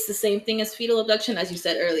say it's the same thing as fetal abduction. As you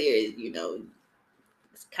said earlier,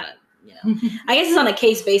 it's kind of, I guess it's on a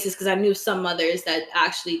case basis, because I knew some mothers that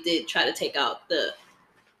actually did try to take out the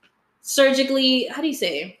surgically, how do you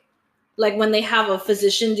say, like when they have a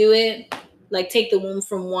physician do it, like take the womb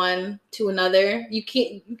from one to another. You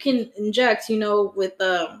can inject, with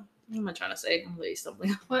what am I trying to say? I'm really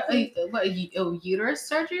stumbling. What uterus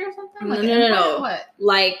surgery or something? No, Like no. What?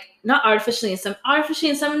 Like not artificially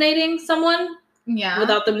inseminating someone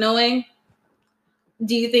without them knowing.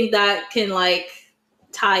 Do you think that can like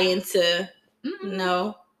tie into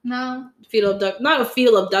no fetal not a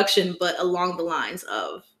fetal abduction, but along the lines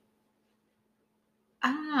of?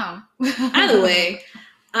 I don't know. Either way,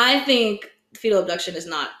 I think fetal abduction is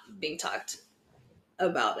not being talked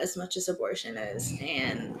about as much as abortion is,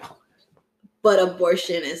 but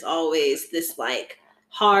abortion is always this like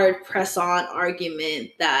hard press on argument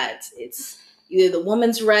that it's either the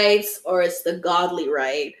woman's rights or it's the godly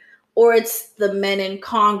right or it's the men in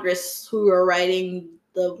Congress who are writing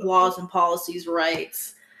the laws and policies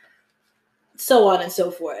rights, so on and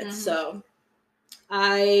so forth. Mm-hmm. So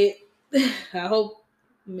I hope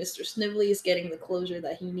Mr. Snively is getting the closure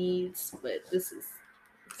that he needs, but it's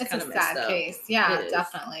a sad case. Yeah,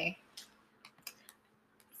 definitely.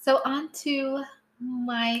 So on to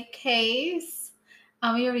my case.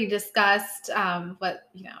 We already discussed what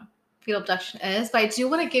fetal abduction is, but I do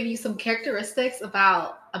want to give you some characteristics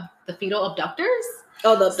about the fetal abductors.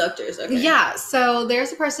 Oh, the abductors. Okay. Yeah. So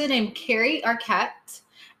there's a person named Carrie Arquette,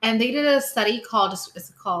 and they did a study called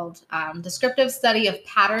Descriptive Study of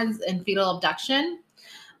Patterns in Fetal Abduction.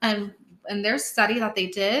 And in their study that they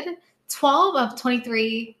did, 12 of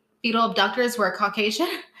 23 fetal abductors were Caucasian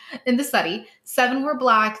in the study. 7 were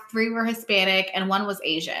Black, 3 were Hispanic, and 1 was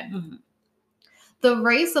Asian. Mm-hmm. The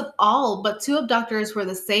race of all but 2 abductors were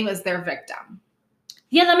the same as their victim.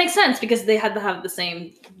 Yeah, that makes sense because they had to have the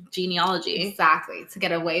same genealogy. Exactly, to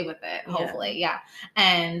get away with it, hopefully, yeah.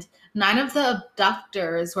 And 9 of the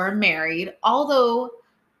abductors were married, although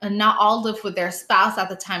not all lived with their spouse at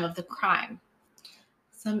the time of the crime.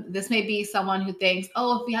 This may be someone who thinks,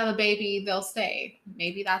 oh, if we have a baby, they'll stay.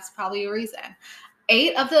 Maybe that's probably a reason.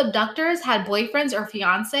 8 of the abductors had boyfriends or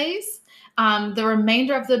fiancés. The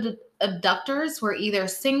remainder of the abductors were either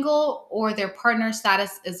single or their partner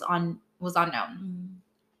status was unknown.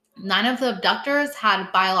 9 of the abductors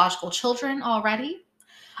had biological children already.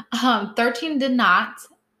 13 did not,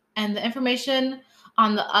 and the information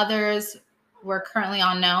on the others were currently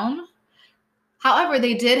unknown. However,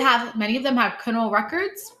 many of them had criminal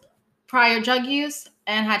records, prior drug use,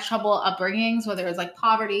 and had trouble upbringings, whether it was like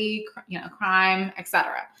poverty, crime,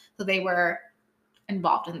 etc. So they were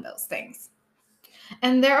involved in those things.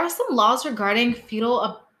 And there are some laws regarding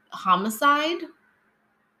fetal homicide.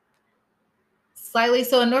 Slightly.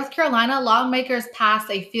 So in North Carolina, lawmakers passed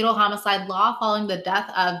a fetal homicide law following the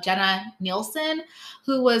death of Jenna Nielsen,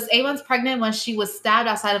 who was 8 months pregnant when she was stabbed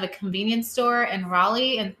outside of a convenience store in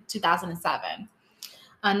Raleigh in 2007.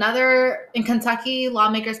 In Kentucky,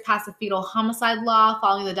 lawmakers passed a fetal homicide law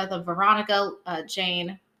following the death of Veronica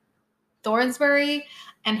Jane Thornsbury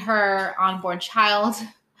and her unborn child.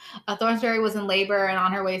 Thornsbury was in labor and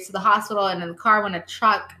on her way to the hospital and in the car when a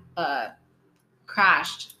truck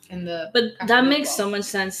crashed in the. But that makes so much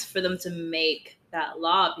sense for them to make that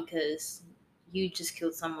law because you just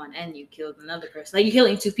killed someone and you killed another person. Like you're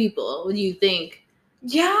killing 2 people. What do you think?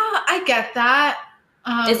 Yeah, I get that.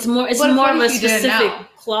 It's more of a specific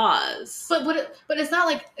clause. But it's not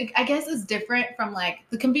like I guess it's different from like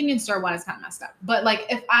the convenience store one is kind of messed up. But like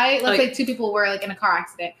if let's say 2 people were like in a car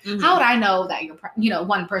accident, how would I know that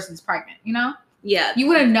one person's pregnant? Yeah, you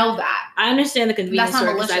wouldn't know that. I understand the convenience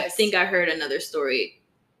store because I think I heard another story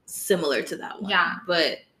similar to that one. Yeah,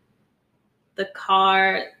 but the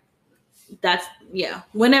car,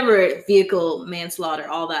 whenever vehicle manslaughter,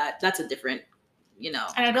 all that's a different.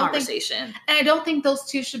 Conversation. And I don't think those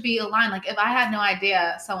 2 should be aligned. Like if I had no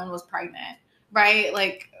idea someone was pregnant, right?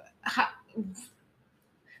 Like how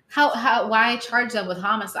why charge them with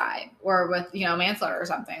homicide or with, manslaughter or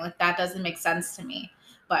something? Like that doesn't make sense to me.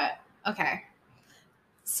 But okay.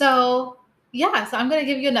 So I'm going to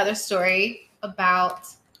give you another story about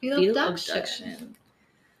fetal abduction.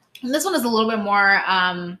 And this one is a little bit more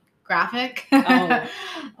graphic. Oh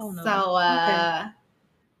no. So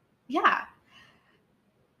yeah.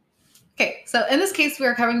 Okay, so in this case, we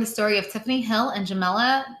are covering the story of Tiffany Hill and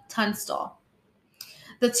Jamela Tunstall.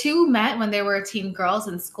 The two met when they were teen girls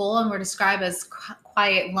in school and were described as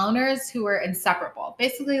quiet loners who were inseparable,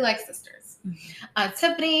 basically like sisters.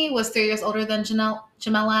 Tiffany was 3 years older than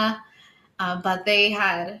Jamila, but they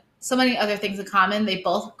had so many other things in common. They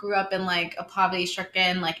both grew up in like a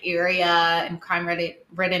poverty-stricken like area and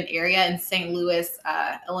crime-ridden area in St. Louis,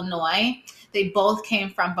 Illinois. They both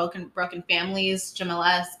came from broken families.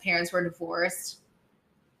 Jamila's parents were divorced,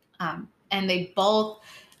 and they both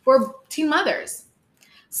were teen mothers.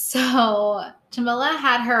 So Jamila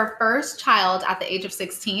had her first child at the age of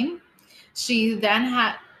 16. She then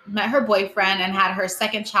met her boyfriend and had her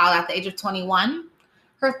second child at the age of 21.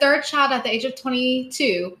 Her third child at the age of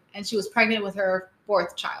 22, and she was pregnant with her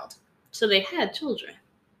fourth child. So they had children,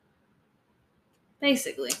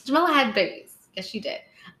 basically. Jamila had babies. Yes, she did.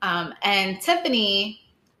 And Tiffany,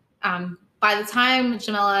 by the time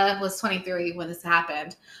Jamila was 23 when this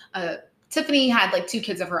happened, Tiffany had like 2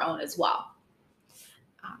 kids of her own as well.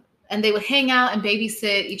 And they would hang out and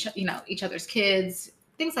babysit each other's kids,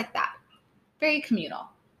 things like that. Very communal.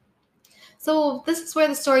 So this is where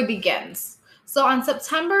the story begins. So on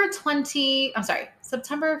September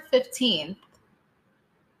 15th,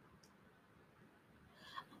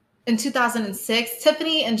 in 2006,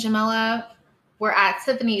 Tiffany and Jamila were at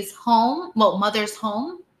Tiffany's home, mother's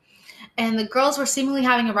home, and the girls were seemingly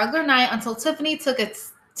having a regular night until Tiffany took a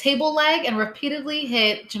table leg and repeatedly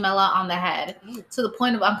hit Jamila on the head to the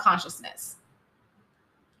point of unconsciousness.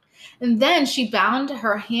 And then she bound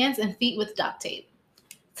her hands and feet with duct tape.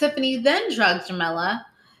 Tiffany then drugged Jamila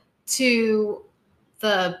to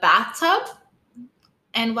the bathtub,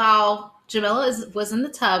 and while Jamila was in the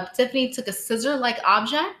tub, Tiffany took a scissor-like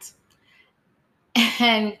object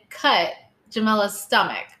and cut Jamila's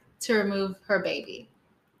stomach to remove her baby.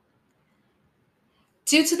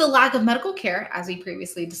 Due to the lack of medical care, as we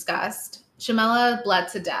previously discussed, Jamila bled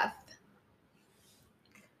to death.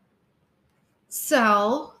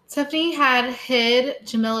 So Tiffany had hid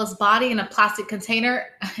Jamila's body in a plastic container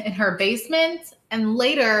in her basement, and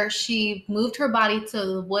later she moved her body to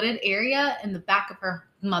the wooded area in the back of her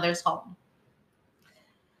mother's home.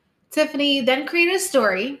 Tiffany then created a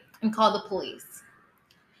story and called the police.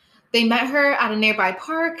 They met her at a nearby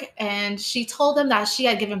park, and she told them that she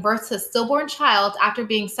had given birth to a stillborn child after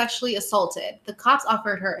being sexually assaulted. The cops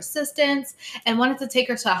offered her assistance and wanted to take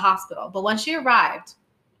her to a hospital, but when she arrived,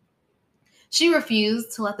 she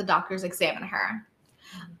refused to let the doctors examine her.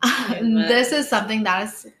 This is something that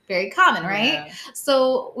is very common, right? Yeah.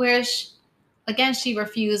 So where she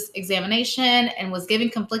refused examination and was giving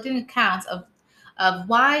conflicting accounts of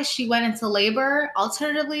why she went into labor,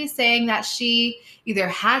 alternatively saying that she either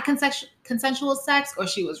had consensual sex or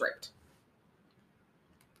she was raped.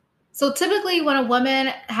 So typically when a woman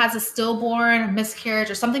has a stillborn, miscarriage,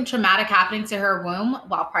 or something traumatic happening to her womb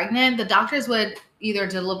while pregnant, the doctors would either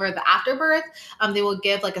deliver the afterbirth, they will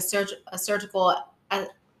give like a surgical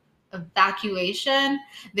evacuation.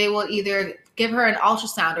 They will either give her an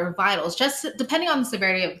ultrasound or vitals, just depending on the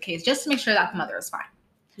severity of the case, just to make sure that the mother is fine.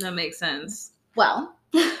 That makes sense. Well,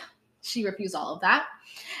 she refused all of that.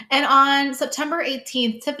 And on September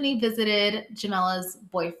 18th, Tiffany visited Jamila's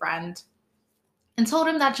boyfriend and told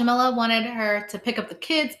him that Jamila wanted her to pick up the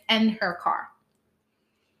kids and her car.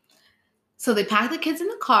 So they packed the kids in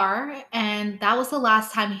the car, and that was the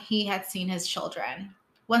last time he had seen his children.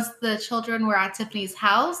 Once the children were at Tiffany's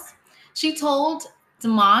house, she told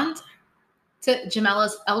Demond,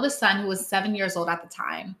 Jamila's eldest son, who was 7 years old at the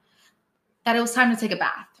time, that it was time to take a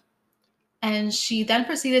bath. And she then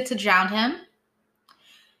proceeded to drown him.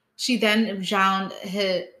 She then drowned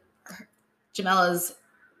Jamila's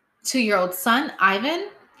 2-year-old son, Ivan,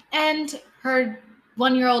 and her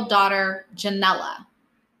 1-year-old daughter, Janella.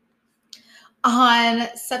 On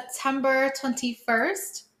September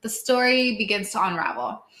 21st, the story begins to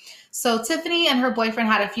unravel. So Tiffany and her boyfriend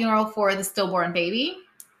had a funeral for the stillborn baby.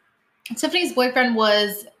 Tiffany's boyfriend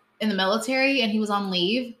was in the military and he was on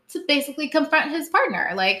leave to basically confront his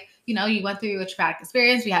partner. Like, you went through a traumatic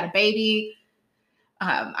experience. We had a baby.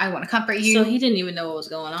 I want to comfort you. So he didn't even know what was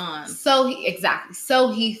going on. So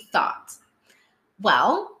he thought.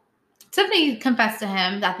 Well, Tiffany confessed to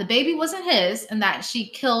him that the baby wasn't his and that she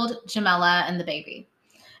killed Jamila and the baby.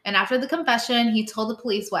 And after the confession, he told the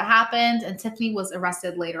police what happened, and Tiffany was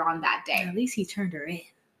arrested later on that day. At least he turned her in.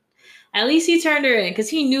 Because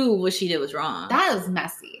he knew what she did was wrong. That was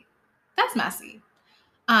messy. That's messy.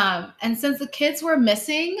 And since the kids were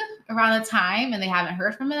missing around the time and they haven't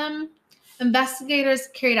heard from them, investigators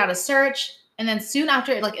carried out a search. And then soon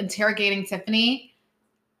after, interrogating Tiffany,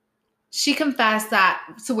 she confessed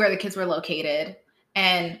to where the kids were located.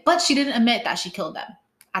 But she didn't admit that she killed them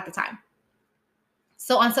at the time.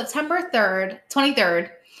 So on September 23rd,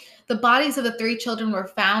 the bodies of the 3 children were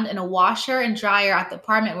found in a washer and dryer at the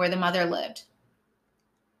apartment where the mother lived.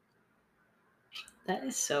 That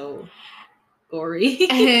is so gory.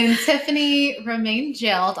 And Tiffany remained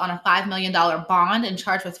jailed on a $5 million bond and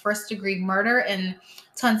charged with first-degree murder in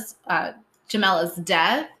Jamela's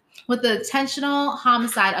death with the intentional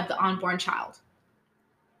homicide of the unborn child.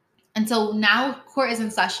 And so now court is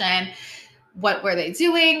in session. What were they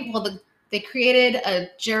doing? Well, they created a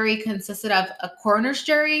jury consisted of a coroner's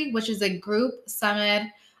jury, which is a group summoned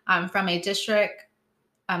from a district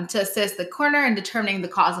to assist the coroner in determining the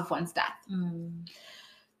cause of one's death.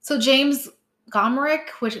 So James Gomerick,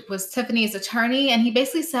 which was Tiffany's attorney, and he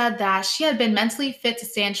basically said that she had been mentally fit to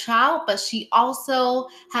stand trial, but she also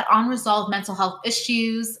had unresolved mental health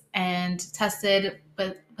issues and tested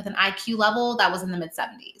with an IQ level that was in the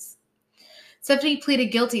mid-70s. Tiffany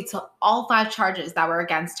pleaded guilty to all 5 charges that were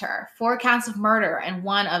against her, 4 counts of murder and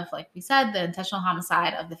 1 of, like we said, the intentional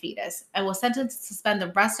homicide of the fetus, and was sentenced to spend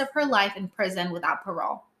the rest of her life in prison without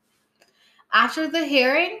parole. After the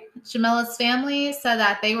hearing, Jamela's family said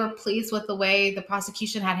that they were pleased with the way the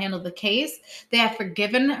prosecution had handled the case. They had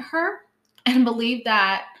forgiven her and believed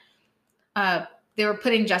that they were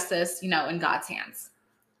putting justice, in God's hands.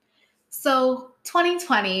 So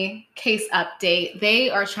 2020 case update, they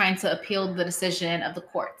are trying to appeal the decision of the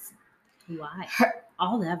courts. Why?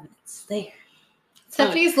 All the evidence there.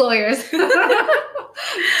 Tiffany's lawyers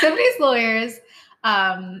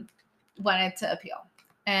wanted to appeal.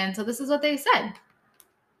 And so this is what they said.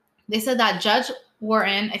 They said that Judge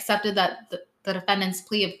Wharton accepted that the defendant's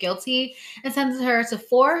plea of guilty and sentenced her to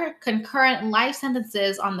 4 concurrent life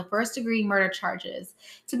sentences on the first-degree murder charges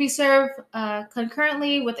to be served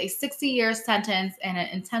concurrently with a 60-year sentence and an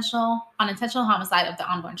intentional homicide of the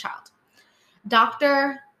unborn child.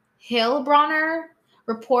 Dr. Hillbronner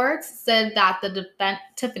reports said that the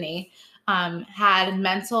Tiffany had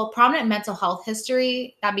prominent mental health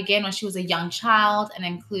history that began when she was a young child and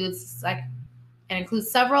includes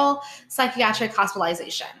several psychiatric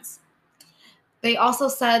hospitalizations. They also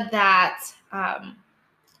said that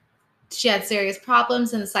she had serious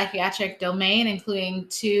problems in the psychiatric domain, including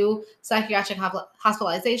 2 psychiatric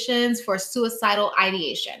hospitalizations for suicidal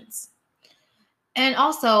ideations. And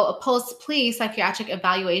also a post-plea psychiatric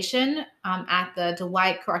evaluation at the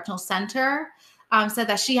Dwight Correctional Center said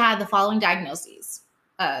that she had the following diagnoses: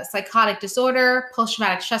 psychotic disorder,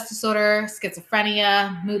 post-traumatic stress disorder,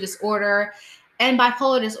 schizophrenia, mood disorder, and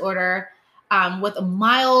bipolar disorder with a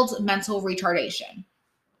mild mental retardation.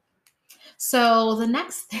 So the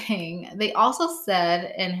next thing, they also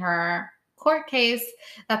said in her court case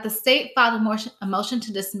that the state filed a motion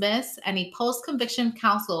to dismiss any post-conviction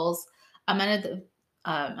counsel's amended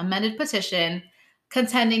petition,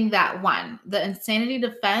 contending that 1, the insanity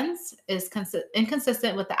defense is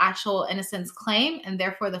inconsistent with the actual innocence claim, and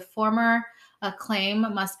therefore the former claim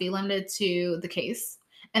must be limited to the case,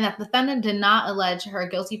 and that the defendant did not allege her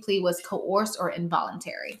guilty plea was coerced or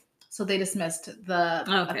involuntary. So they dismissed the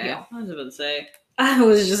appeal. I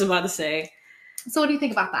was just about to say. So what do you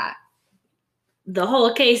think about that? The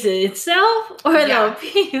whole case itself or the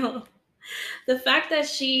appeal? The fact that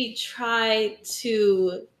she tried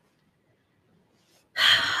to,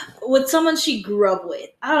 with someone she grew up with,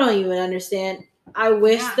 I don't even understand. I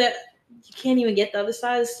wish that you can't even get the other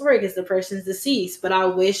side of the story because the person's deceased, but I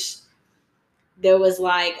wish there was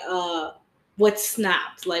what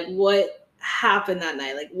snapped, what happened that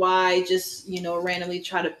night, why just randomly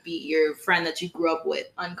try to beat your friend that you grew up with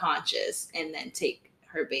unconscious and then take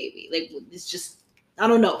her baby. It's just, I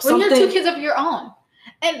don't know, when you're 2 kids of your own.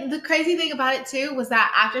 And the crazy thing about it too was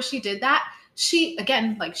that after she did that, she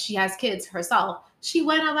again, she has kids herself, she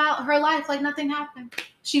went about her life like nothing happened.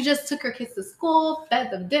 She just took her kids to school, fed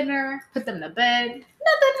them dinner, put them to bed.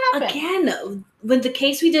 Nothing happened. Again, with the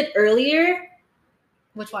case we did earlier.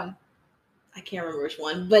 Which one? I can't remember which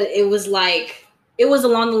one, but it was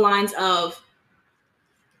along the lines of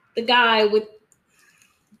the guy with,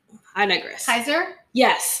 I digress. Kaiser?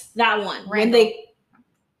 Yes, that one. Randall. When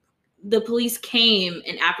the police came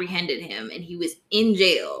and apprehended him and he was in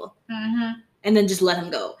jail and then just let him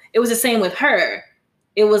go. It was the same with her.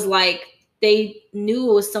 It was they knew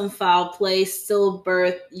it was some foul play,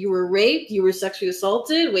 stillbirth, you were raped, you were sexually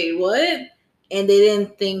assaulted, wait, what? And they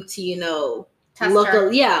didn't think to, look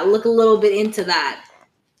a little bit into that.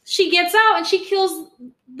 She gets out and she kills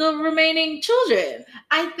the remaining children.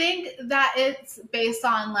 I think that it's based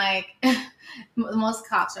on most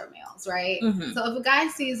cops are males, right? Mm-hmm. So if a guy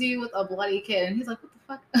sees you with a bloody kid and he's like,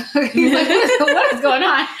 what the fuck? He's like, what is going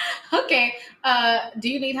on? Okay. Do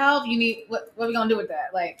you need help? What are we gonna do with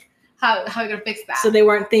that? how are we gonna fix that? So they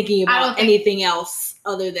weren't thinking about anything else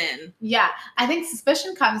other than. Yeah, I think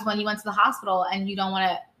suspicion comes when you went to the hospital and you don't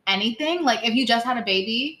want anything. Like if you just had a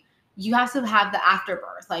baby, you have to have the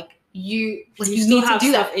afterbirth. Like you need to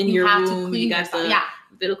do that. In you your have womb, to clean you got yourself. the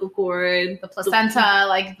umbilical cord, the placenta,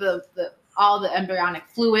 like the all the embryonic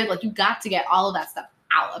fluid. Like you got to get all of that stuff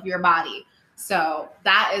out of your body. So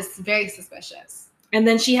that is very suspicious. And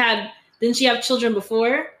then didn't she have children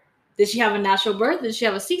before? Did she have a natural birth? Did she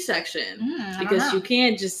have a C-section? Because you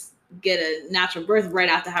can't just get a natural birth right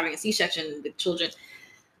after having a C-section with children.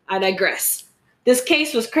 I digress. This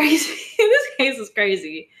case was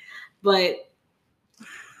crazy. But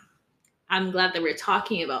I'm glad that we're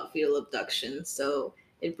talking about fetal abduction. So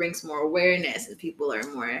it brings more awareness and people are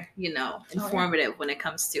more, informative when it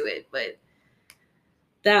comes to it. But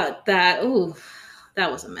that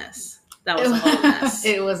was a mess. That was a whole mess.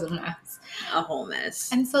 It was a mess. A whole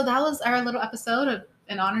mess. And so that was our little episode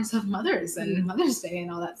in honors of mothers and Mother's Day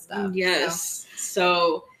and all that stuff. Yes.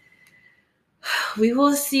 So we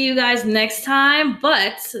will see you guys next time.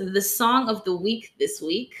 But the song of the week this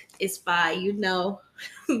week is by,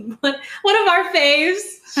 one of our faves.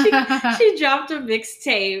 She dropped a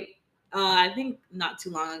mixtape, I think not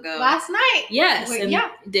too long ago. Last night. Yes.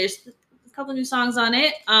 There's a couple new songs on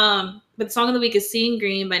it. But the song of the week is Seeing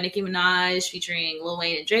Green by Nicki Minaj featuring Lil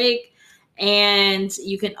Wayne and Drake. And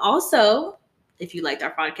you can also, if you liked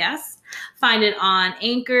our podcast, find it on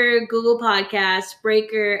Anchor, Google Podcasts,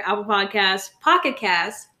 Breaker, Apple Podcasts, Pocket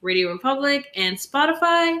Cast, Radio Republic, and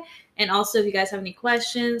Spotify. And also, if you guys have any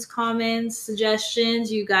questions, comments,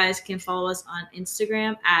 suggestions, you guys can follow us on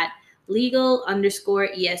Instagram at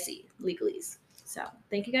legal_ESE, legalese. So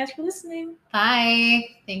thank you guys for listening. Bye.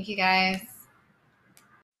 Thank you guys.